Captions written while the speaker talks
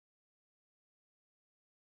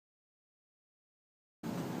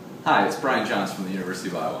Hi, it's Brian Johns from the University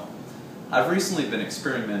of Iowa. I've recently been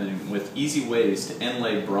experimenting with easy ways to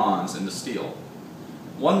inlay bronze into steel.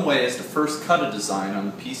 One way is to first cut a design on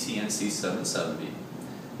the PCNC 770.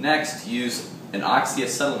 Next, use an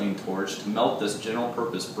oxyacetylene torch to melt this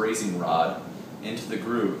general-purpose brazing rod into the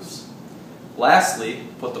grooves. Lastly,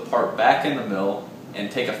 put the part back in the mill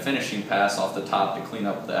and take a finishing pass off the top to clean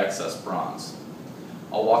up the excess bronze.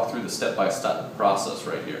 I'll walk through the step-by-step process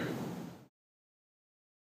right here.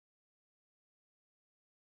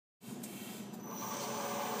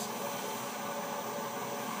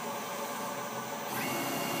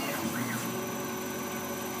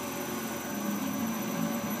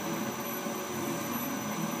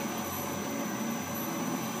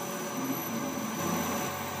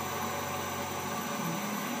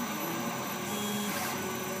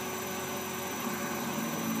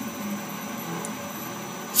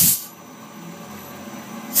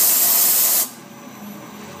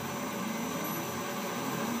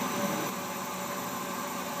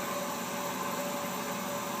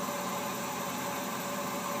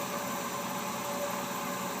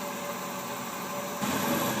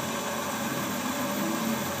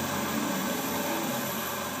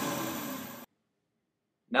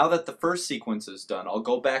 Now that the first sequence is done, I'll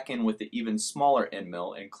go back in with the even smaller end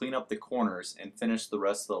mill and clean up the corners and finish the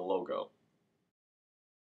rest of the logo.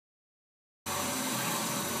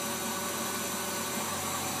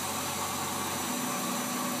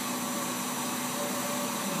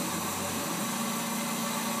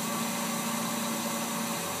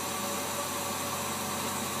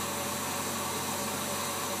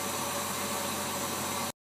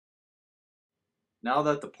 Now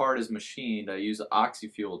that the part is machined, I use an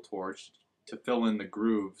Oxyfuel torch to fill in the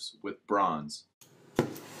grooves with bronze.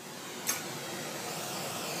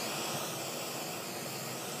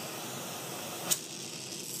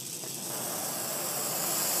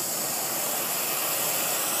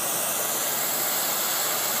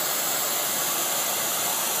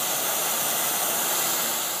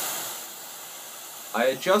 I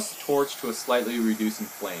adjust the torch to a slightly reducing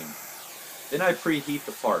flame. Then I preheat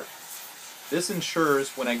the part. This ensures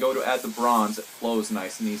when I go to add the bronze it flows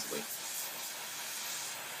nice and easily.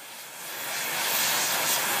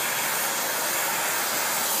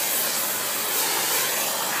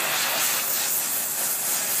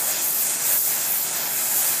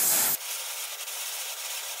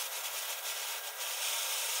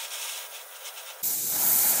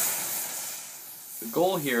 The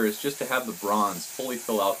goal here is just to have the bronze fully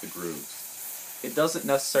fill out the grooves. It doesn't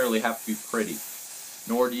necessarily have to be pretty,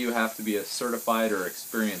 nor do you have to be a certified or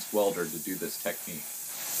experienced welder to do this technique.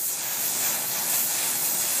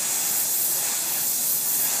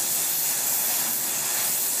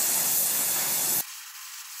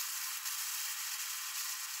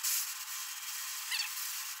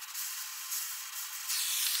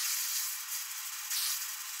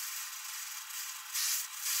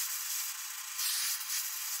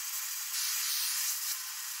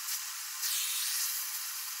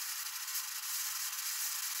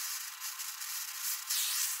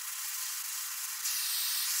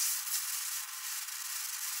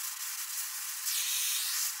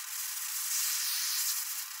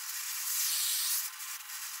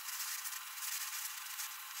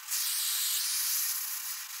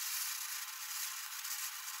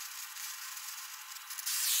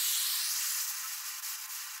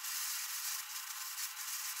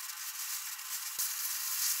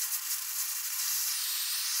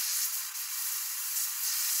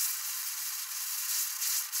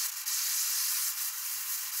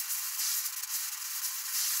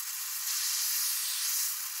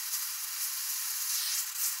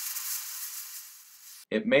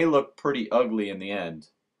 It may look pretty ugly in the end,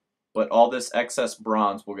 but all this excess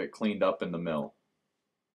bronze will get cleaned up in the mill.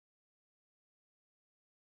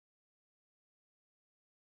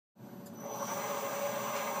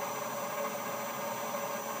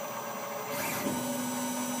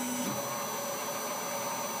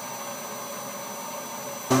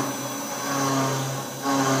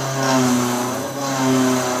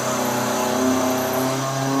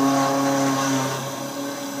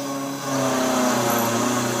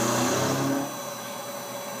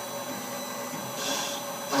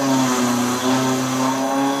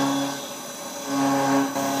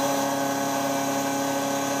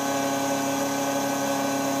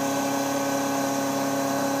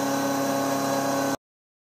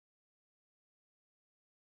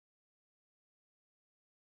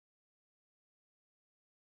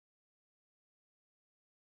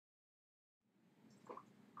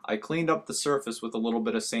 I cleaned up the surface with a little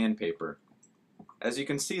bit of sandpaper. As you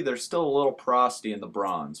can see, there's still a little porosity in the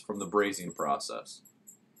bronze from the brazing process.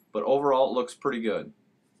 but overall it looks pretty good.